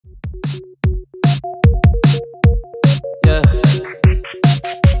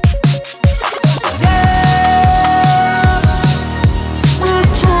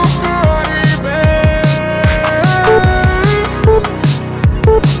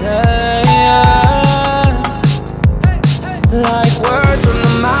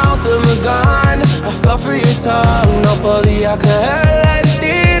go for your tongue. No podía creer el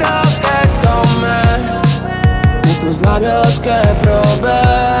tiro que tomé, ni tus labios que probé.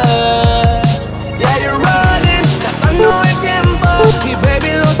 Yeah, you're running, gastando el tiempo. Y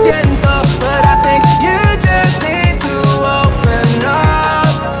baby, lo siento, but I think you just need to open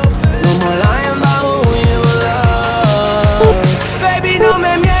up. No more lying about who you love. Baby, no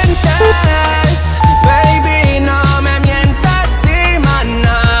me mientes. Baby, no me mientas, sí,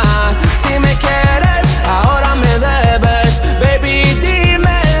 maná. Si me quieres, ahora me debes. Baby,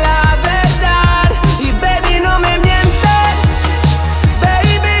 dime la verdad. Y baby, no me mientes.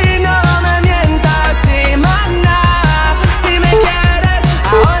 Baby, no me mientas, sí, maná. Si me quieres,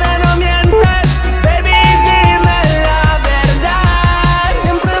 ahora no mientes. Baby, dime la verdad.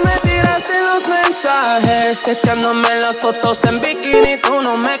 Siempre me tiraste los mensajes, texteándome las fotos en bikini. Tú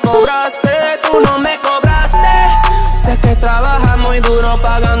no me cobraste, tú no me cobraste. Sé que trabajas muy duro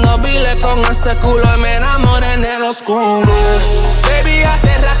pagando biles con ese culo y me enamoré en el oscuro. Baby,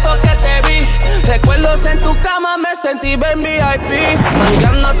 hace rato que te vi, recuerdos en tu cama, me sentí bien VIP.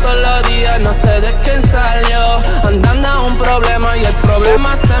 Mangueando todos los días, no sé de quién salió. Andando a un problema y el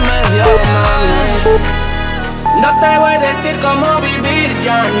problema se me dio, mami. No te voy a decir cómo vivir,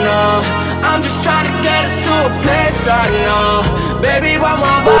 ya no. I'm just trying to get us to a place right now. Baby, vamos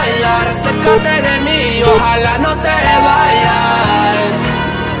a bailar, acércate de mí, ojalá no te vayas.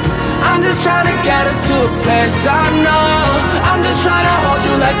 I'm just trying to get us to a place I know. I'm just trying to hold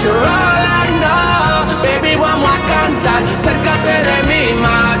you like you're all I know. Baby, vamos a cantar, acércate de mí,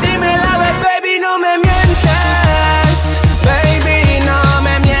 ma. Dime la verdad, baby, no me mientes. Baby, no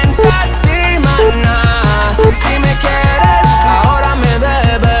me mientas, sí, maná. Si me quieres, ahora me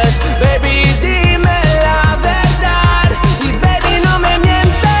debes. Baby, dime la verdad. Y baby, no me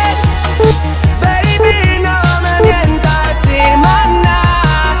mientes. Baby, no me mientas, sí,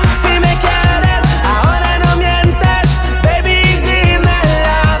 maná. Si me quieres, ahora no mientes. Baby, dime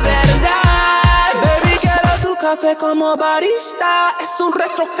la verdad. Baby, quiero tu café como barista. Es un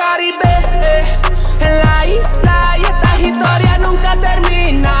retro caribe en la isla y estas historias nunca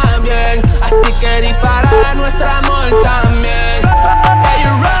terminan bien. Así que dispara nuestro amor también. Yeah,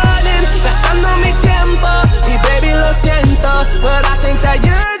 you're running, gastando mi tiempo. Y baby, lo siento, but I think that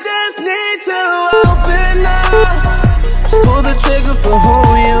you just need to open up. Just pull the trigger for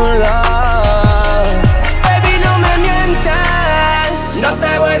who you love. Baby, no me mientes. No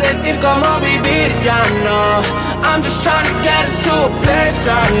te voy a decir cómo vivir, ya no. I'm just trying to get us to a place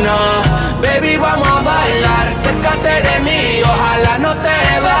I know. Baby, vamos a bailar, acércate de mí, ojalá no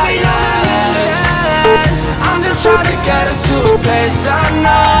te vayas. I'm just trying to get us to a place I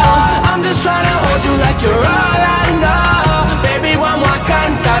know. I'm just trying to hold you like you're all I know. Baby, vamos a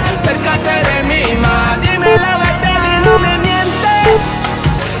cantar, acércate de mí, ma. Dime la verdad y no me mientes.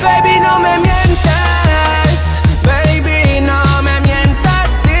 Baby, no me mientes. Baby, no me mientas,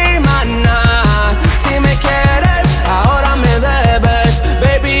 sí, maná. Si me quieres, ahora me debes.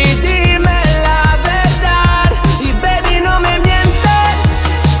 Baby, dime la verdad. Y baby, no me mientes.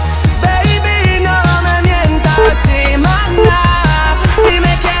 Baby, no me mientas, sí, maná. Si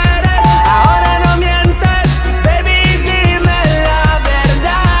me quieres, ahora no mientes. Baby, dime la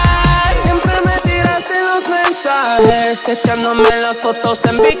verdad. Siempre me tiraste los mensajes, texteándome las fotos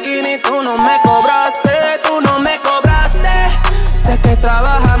en bikini. Tú no me cobraste, tú no me cobraste. Sé que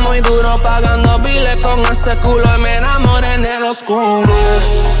trabajas muy duro pagando biles con ese culo y me enamoré en el oscuro.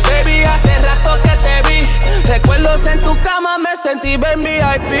 Baby, hace rato que te vi, recuerdos en tu cama, me sentí bien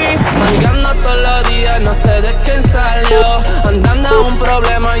VIP. Mangueando todos los días, no sé de quién salió. Andando a un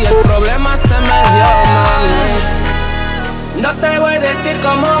problema y el problema se me dio, mami. No te voy a decir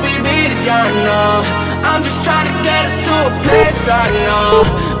cómo vivir, ya no. I'm just trying to get us to a place I know.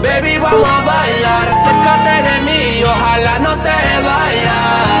 Baby, vamos a bailar, acércate de mí, ojalá no te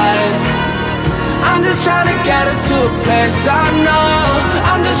vayas. I'm just trying to get us to a place I know.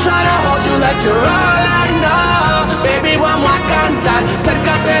 I'm just trying to hold you like you're all I know. Baby, vamos a cantar,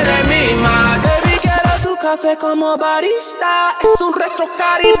 acércate de mí, ma. Baby, quiero tu café como barista. Es un retro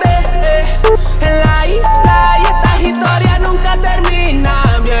caribe en la isla y estas historias nunca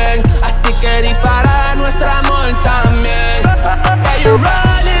terminan bien. Así que dispara nuestro amor también. Yeah, you're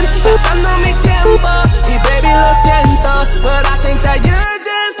running, gastando mi tiempo. Y baby, lo siento, but I think that you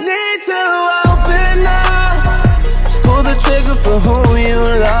just need to open up. Just pull the trigger for who you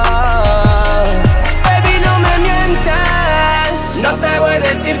love. Baby, no me mientes. No te voy a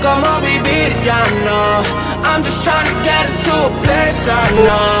decir cómo vivir, ya no. I'm just trying to get us to a place I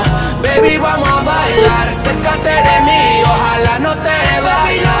know. Baby, vamos a bailar, acércate de mí, ojalá no te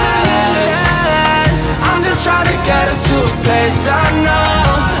vayas. I'm just trying to get us to a place I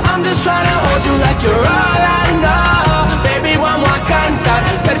know. I'm just just tryna hold you like you're all I know. Baby, vamos a cantar,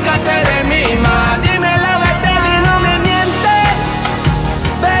 acércate de mí más. Dime la verdad y no me mientes.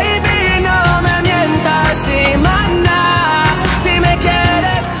 Baby, no me mientas, y más nada. Si me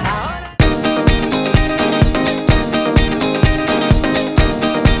quieres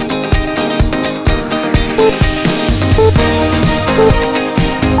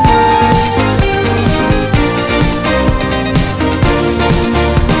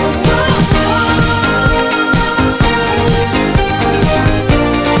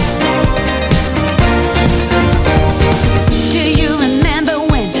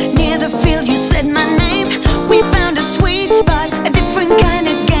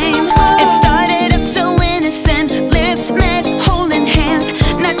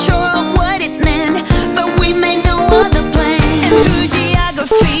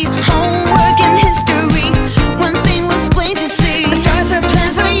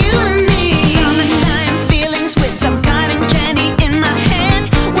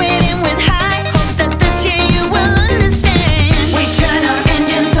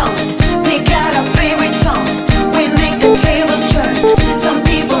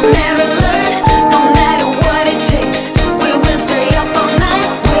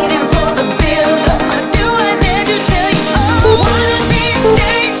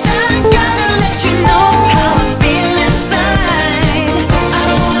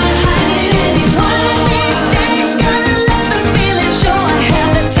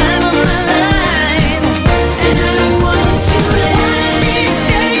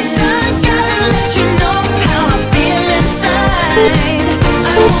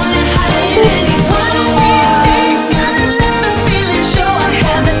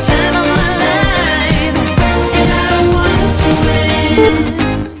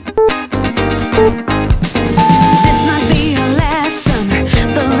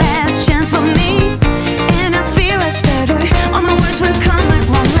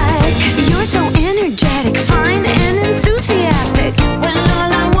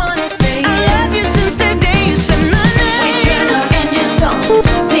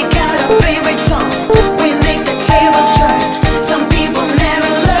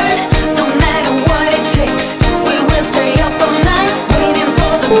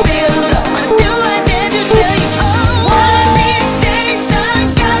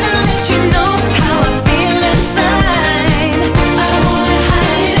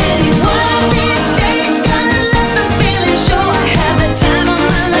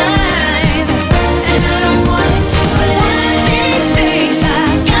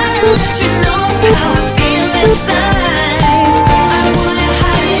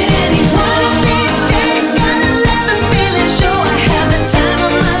One of these days, gonna let the feeling show I have the time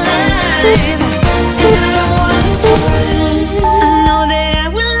of my life.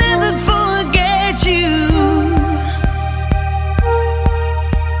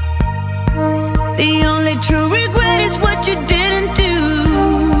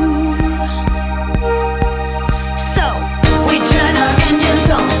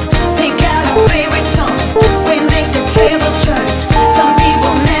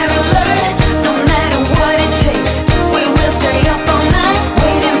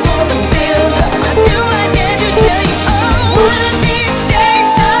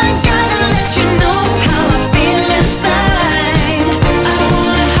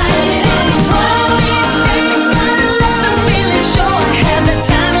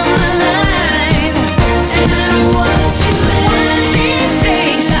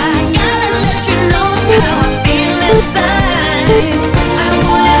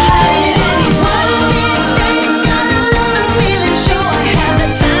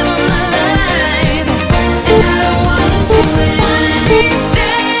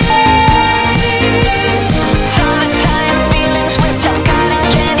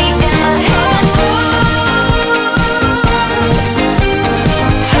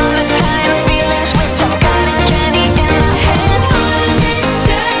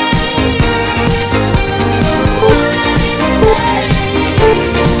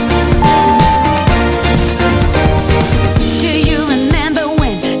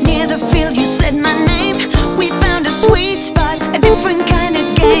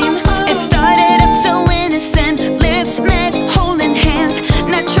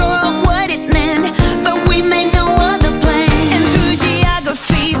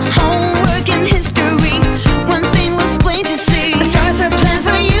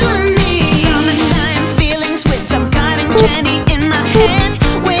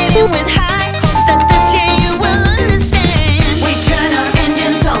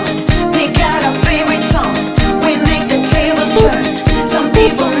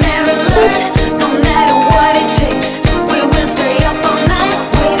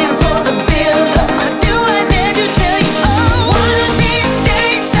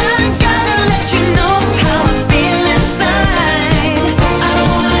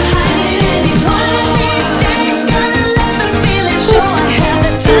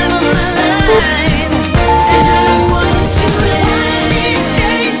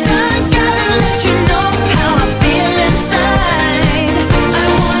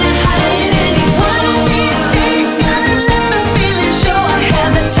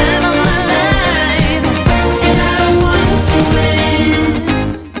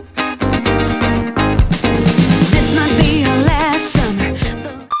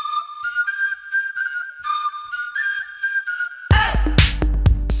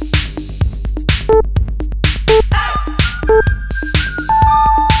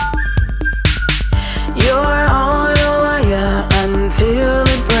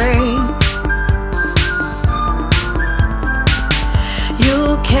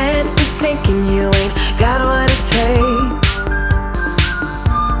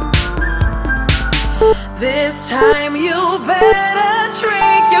 This time you better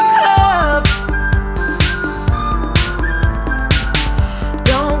drink your cup.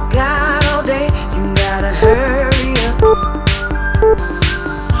 Don't got all day, you gotta hurry up.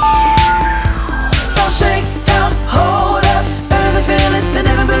 So shake down, hold up, better than feel it than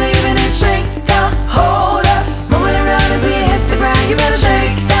never believing it. Shake down, hold up, moving around until you hit the ground. You better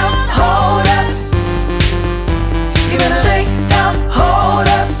shake down, hold up. You better shake down, hold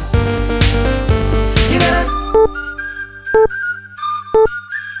up. You gotta.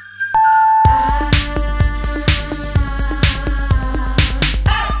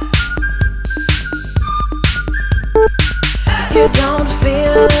 You don't feel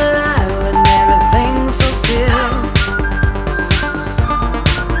alive when everything's so still,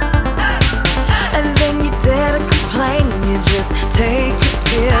 and then you dare to complain when you just take your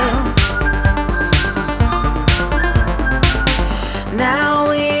pill. Now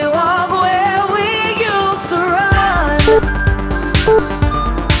we walk where we used to run.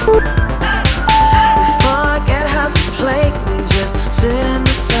 We forget how to play, we just sit in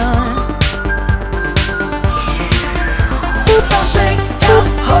the sun. So shake down,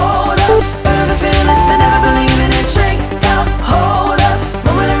 hold up, better than feel it than never believing it. Shake down, hold up,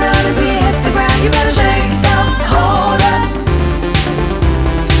 moving around until you hit the ground. You better shake down, hold up.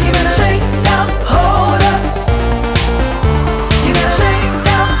 You better shake down, hold up. You gotta shake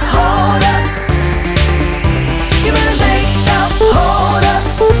down, hold up. You better shake down, hold up.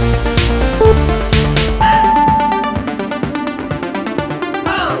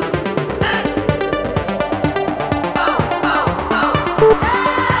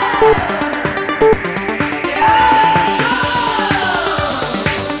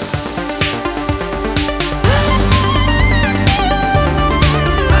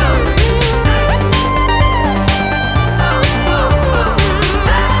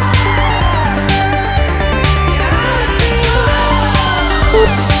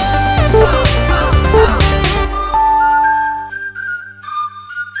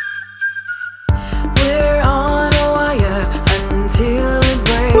 We're on a wire until it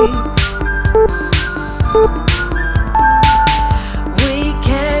breaks. We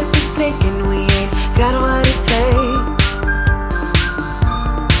can't be thinking we ain't got what it takes.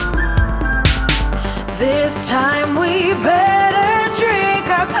 This time we better drink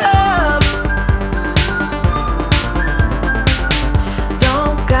our cup.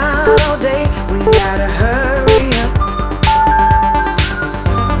 Don't got all day, we gotta hurry up.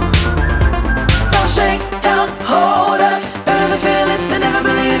 Shake down, hold up, better than feel it than never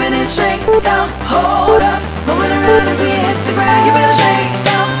believing it. Shake down, hold up, moving around until you hit the ground. You better shake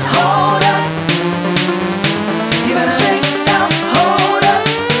down, hold up. You better shake down, hold up.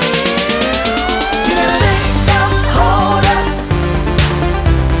 You better shake down, hold up.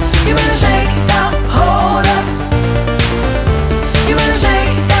 You better shake down, hold up. You better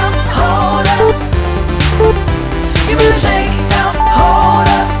shake down, hold up. You better shake down, hold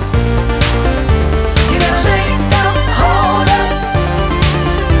up. You better shake down, hold up.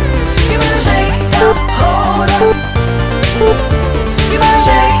 You better shake down, hold up. You better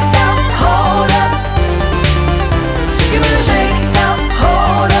shake down, hold up. You better shake down,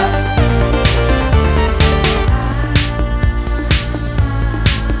 hold up.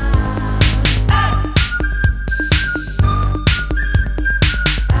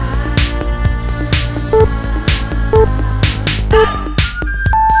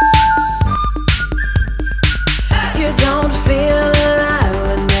 You don't feel alive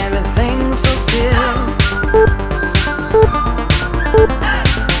when everything's so still,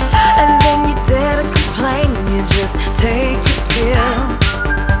 and then you dare to complain when you just take your pill.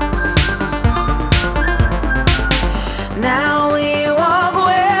 Now we walk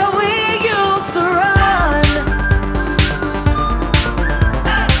where we used to run.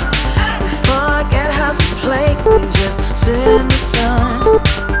 We forget how to play, we just sit in the sun.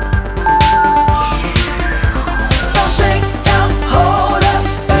 So shake down, hold up,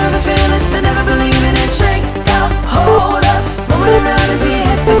 better than feel it than never believing it. Shake down, hold up, moving around until you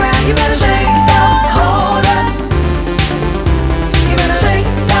hit the ground. You better shake down, hold up. You better shake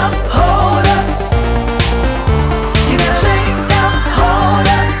down, hold up. You gotta shake down, hold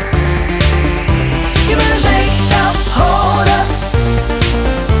up. You better shake down, hold up.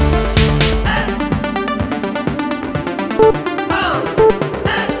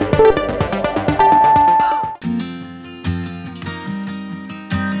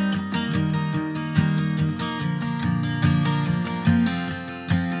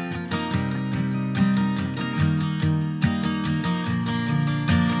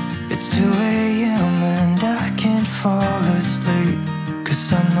 It's 2 a.m. and I can't fall asleep,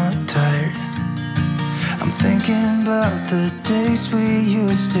 'cause I'm not tired. thinking about the days we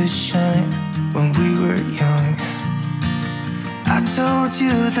used to shine when we were young. I told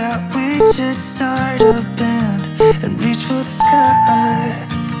you that we should start a band and reach for the sky.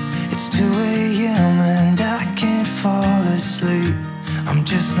 It's 2 AM and I can't fall asleep. I'm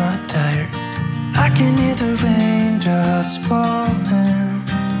just not tired. I can hear the raindrops falling.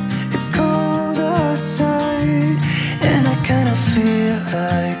 It's cold outside and I kinda feel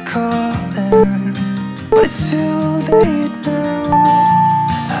like calling, but it's too late now.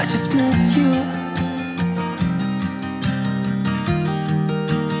 I just miss you.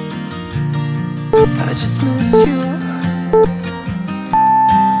 I just miss you.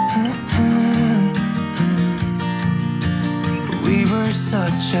 We were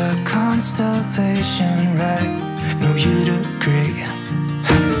such a constellation, right? No, you'd agree.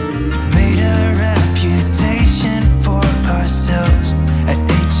 Made a reputation for ourselves at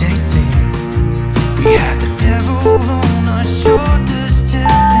age 18. We had the devil on our shoulders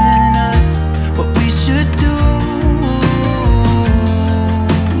telling us what we should do.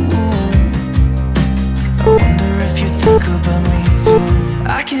 I wonder if you think about me too.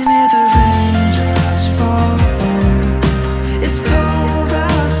 I can hear the raindrops falling. It's cold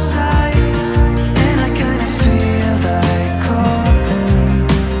outside and I kinda feel like calling,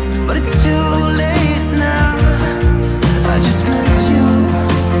 but it's too late now. I just miss you.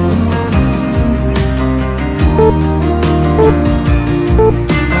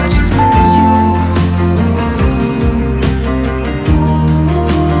 I just miss you.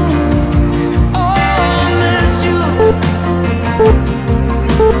 Oh, I miss you.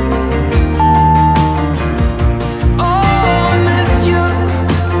 Oh, I miss you.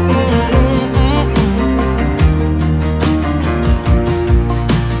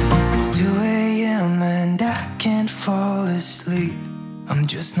 It's 2 AM and I can't fall asleep. I'm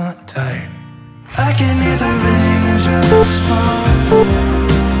just not tired. I can hear the raindrops falling.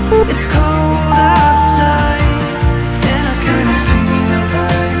 It's cold outside and I kinda feel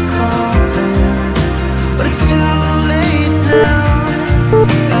like calling, but it's too late now.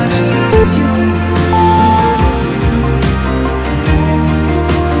 I just miss you.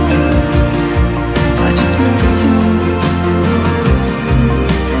 I just miss you.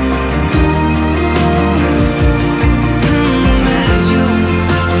 Miss you.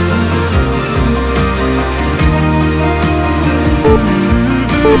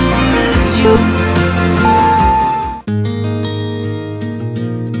 Miss you.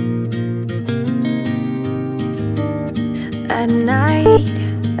 At night,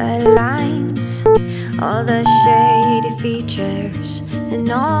 aligns all the shady features in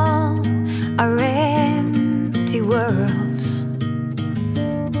all our empty worlds.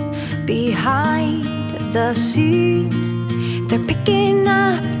 Behind the scene, they're picking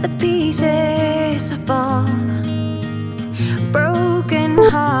up the pieces of all broken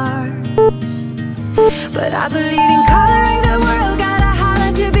hearts. But I believe in coloring the world, gotta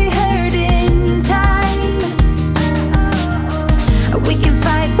holler to be heard in time. We can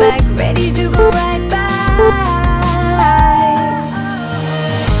fight back, ready to go right back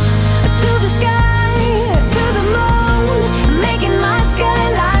to the sky, to the moon, making my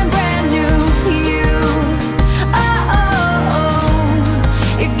skyline brand new. You, oh, oh, oh,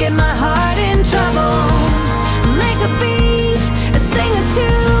 you get my heart in trouble. Make a beat, sing a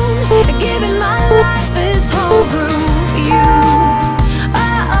tune, giving my life this whole groove. You,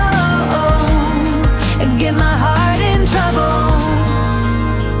 oh, oh, oh, get my heart in trouble.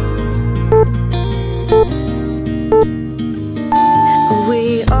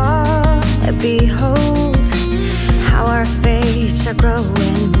 We all behold how our fates are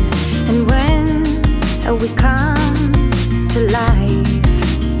growing, and when we come to life,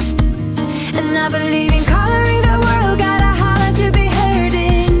 and I believe